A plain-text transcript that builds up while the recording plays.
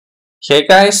Hey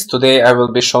guys, today I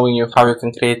will be showing you how you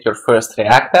can create your first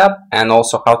React app and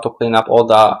also how to clean up all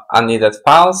the unneeded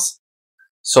files.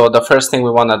 So the first thing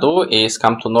we want to do is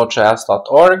come to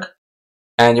nodejs.org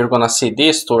and you're going to see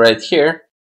these two right here.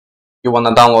 You want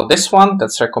to download this one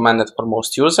that's recommended for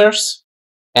most users.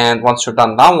 And once you're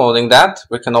done downloading that,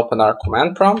 we can open our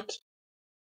command prompt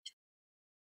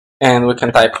and we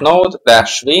can type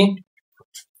node-v,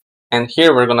 and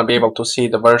here we're going to be able to see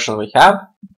the version we have.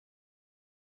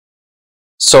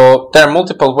 So there are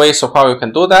multiple ways of how you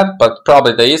can do that, but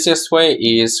probably the easiest way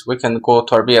is we can go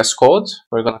to our VS Code.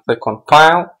 We're going to click on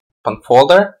File, on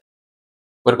Folder.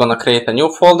 We're going to create a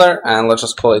new folder and let's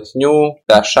just call it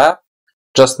new-app.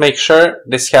 Just make sure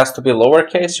this has to be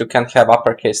lowercase. You can't have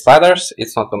uppercase letters.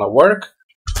 It's not going to work.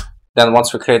 Then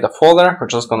once we create a folder, we're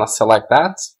just going to select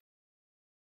that.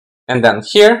 And then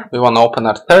here we want to open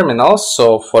our terminal.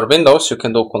 So for Windows, you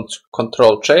can do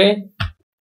Ctrl-J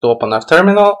to open our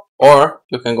terminal. Or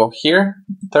you can go here,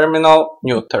 terminal,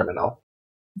 new terminal.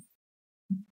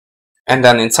 And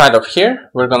then inside of here,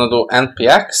 we're going to do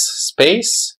npx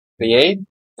space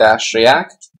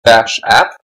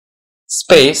create-react-app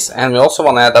space, and we also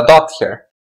want to add a dot here.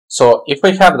 So if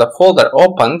we have the folder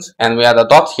opened and we add a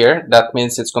dot here, that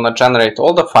means it's going to generate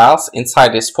all the files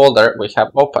inside this folder we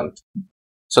have opened.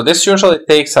 So this usually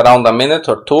takes around a minute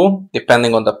or two,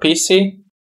 depending on the PC.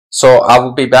 So I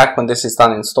will be back when this is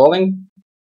done installing.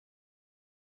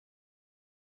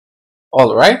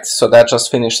 Alright, so that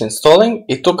just finished installing.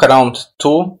 It took around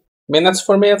 2 minutes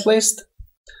for me at least.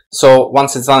 So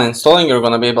once it's done installing, you're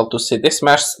going to be able to see this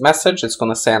message. It's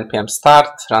going to say npm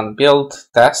start, run build,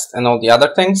 test, and all the other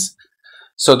things.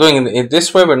 So doing it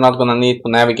this way, we're not going to need to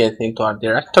navigate into our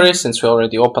directory since we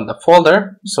already opened the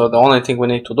folder. So the only thing we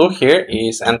need to do here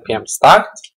is npm start.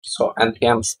 So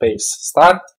npm space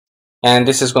start. And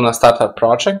this is going to start our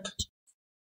project.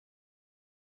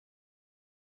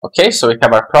 Okay, so we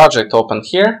have our project open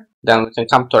here. Then we can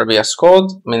come to our VS Code,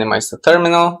 minimize the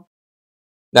terminal.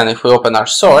 Then if we open our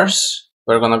source,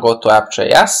 we're going to go to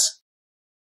app.js.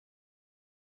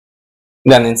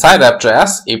 Then inside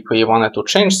app.js, if we wanted to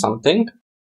change something,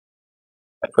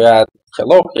 if we add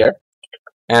hello here,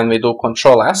 and we do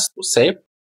Ctrl-S to save,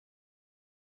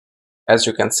 as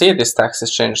you can see, this text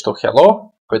is changed to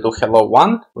hello. If we do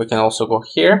hello1, we can also go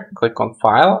here, click on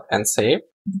File, and save.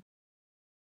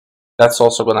 That's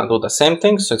also going to do the same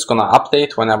thing, so it's going to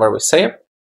update whenever we save.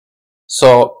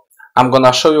 So I'm going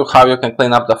to show you how you can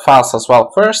clean up the files as well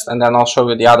first, and then I'll show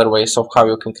you the other ways of how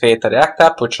you can create a React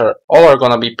app, which are all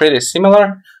going to be pretty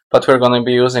similar, but we're going to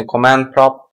be using command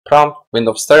prompt,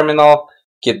 Windows terminal,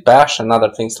 git bash, and other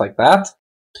things like that.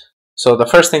 So the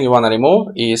first thing you want to remove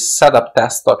is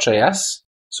setuptest.js.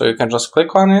 So you can just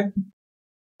click on it,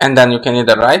 and then you can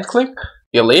either right click,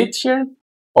 delete here,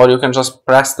 or you can just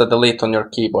press the delete on your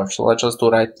keyboard. So let's just do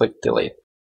right click delete.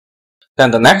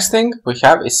 Then the next thing we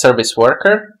have is service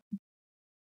worker.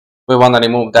 We want to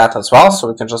remove that as well, so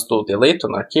we can just do delete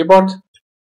on our keyboard.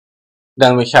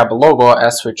 Then we have logo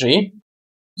SVG,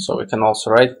 so we can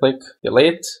also right click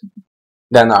delete.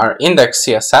 Then our index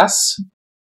CSS,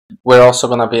 we're also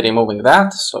going to be removing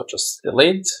that, so just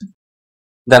delete.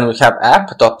 Then we have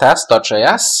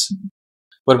app.test.js.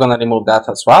 We're going to remove that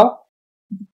as well.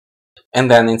 And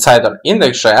then inside our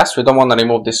index.js, we don't want to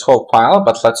remove this whole file,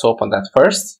 but let's open that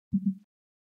first.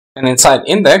 And inside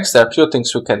index, there are a few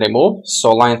things we can remove.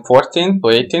 So line 14 to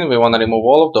 18, we want to remove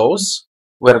all of those.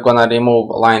 We're going to remove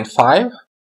line 5.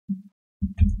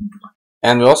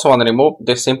 And we also want to remove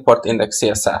this import index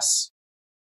CSS.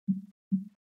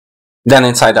 Then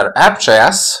inside our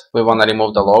app.js, we want to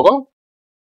remove the logo.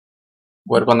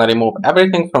 We're going to remove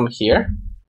everything from here.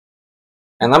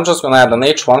 And I'm just going to add an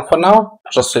H1 for now,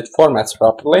 just so it formats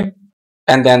properly.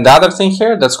 And then the other thing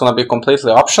here that's going to be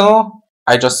completely optional,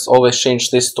 I just always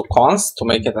change this to const to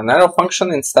make it an arrow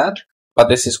function instead. But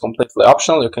this is completely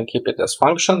optional. You can keep it as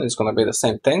function. It's going to be the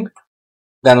same thing.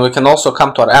 Then we can also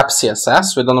come to our app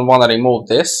CSS. We don't want to remove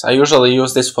this. I usually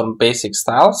use this for basic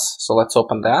styles. So let's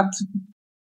open that.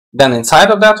 Then inside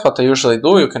of that, what I usually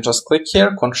do, you can just click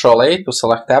here, Ctrl-A to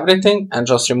select everything and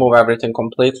just remove everything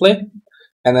completely.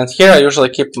 And then here I usually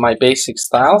keep my basic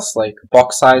styles like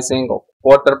box sizing or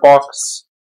border box,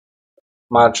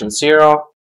 margin 0,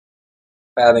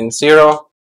 padding 0,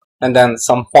 and then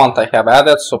some font I have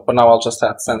added. So for now I'll just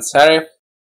add sans serif.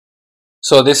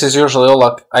 So this is usually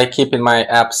all I keep in my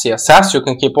app CSS. You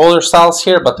can keep all your styles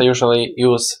here, but I usually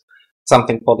use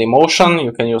something called emotion.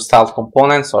 You can use styled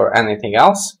components or anything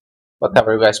else,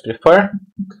 whatever you guys prefer.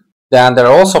 Then there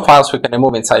are also files we can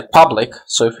remove inside public.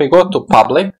 So if we go to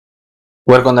public,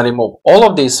 we're going to remove all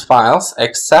of these files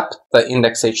except the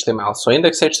index.html. So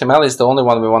index.html is the only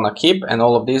one we want to keep, and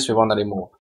all of these we want to remove.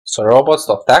 So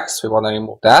robots.txt, we want to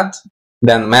remove that.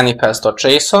 Then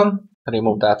manifest.json,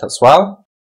 remove that as well.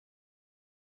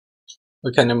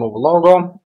 We can remove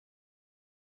logo.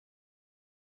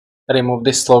 Remove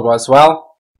this logo as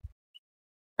well.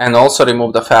 And also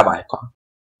remove the fab icon.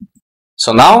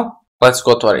 So now, let's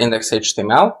go to our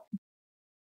index.html.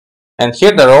 And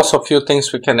here there are also a few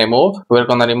things we can remove. We're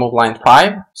going to remove line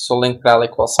 5. So link rel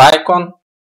equals icon.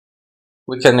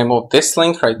 We can remove this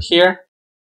link right here.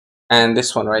 And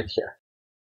this one right here.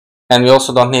 And we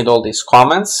also don't need all these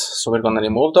comments. So we're going to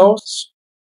remove those.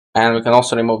 And we can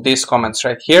also remove these comments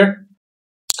right here.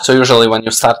 So usually when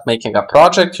you start making a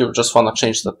project, you just want to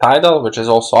change the title, which is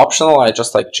also optional. I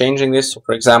just like changing this. So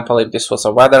for example, if this was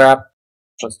a weather app,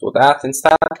 just do that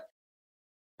instead.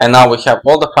 And now we have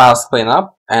all the files cleaned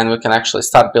up, and we can actually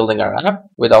start building our app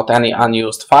without any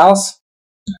unused files.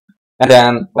 And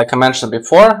then, like I mentioned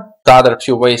before, the other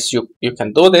few ways you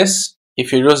can do this.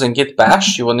 If you're using Git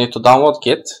Bash, you will need to download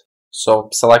Git. So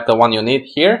select the one you need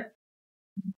here.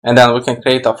 And then we can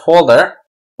create a folder.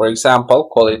 For example,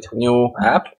 call it new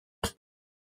app.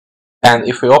 And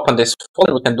if we open this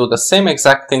folder, we can do the same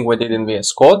exact thing we did in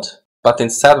VS Code. But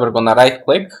instead, we're going to right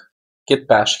click, Git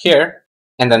Bash here.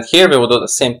 And then here we will do the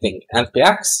same thing,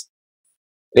 npx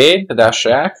create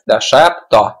 -react-app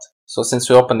dot. So since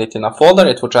we opened it in a folder,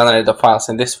 it will generate the files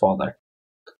in this folder.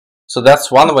 So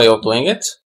that's one way of doing it.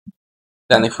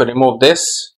 Then if we remove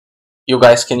this, you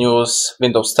guys can use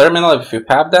Windows Terminal if you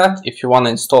have that. If you want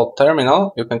to install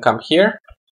Terminal, you can come here.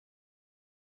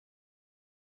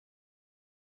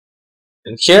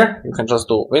 And here, you can just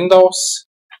do Windows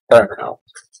Terminal.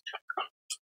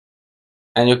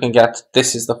 And you can get,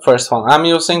 this is the first one I'm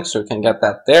using, so you can get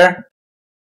that there.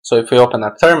 So if we open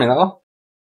a terminal,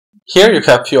 here you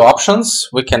have a few options.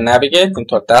 We can navigate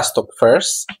into our desktop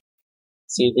first,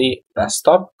 cd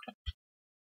desktop.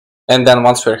 And then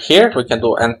once we're here, we can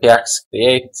do npx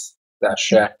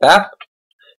create-react app.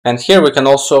 And here we can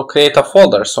also create a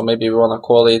folder. So maybe we want to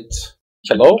call it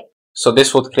hello. So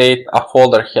this would create a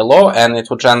folder hello, and it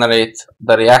will generate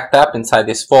the React app inside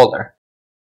this folder.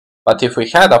 But if we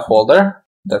had a folder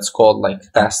that's called like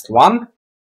test1,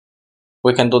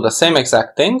 we can do the same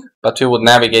exact thing, but we would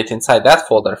navigate inside that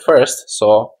folder first.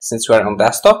 So since we're on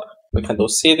desktop, we can do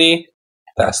cd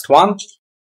test1,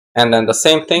 and then the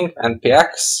same thing,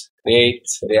 npx create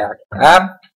react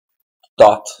app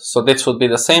dot. So this would be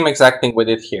the same exact thing we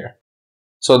did here.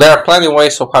 So there are plenty of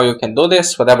ways of how you can do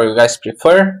this, whatever you guys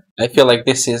prefer. I feel like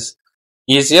this is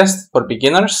easiest for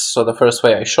beginners, so the first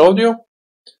way I showed you.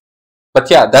 But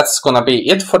yeah, that's gonna be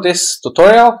it for this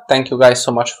tutorial. Thank you guys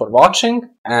so much for watching,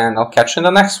 and I'll catch you in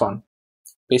the next one.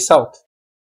 Peace out.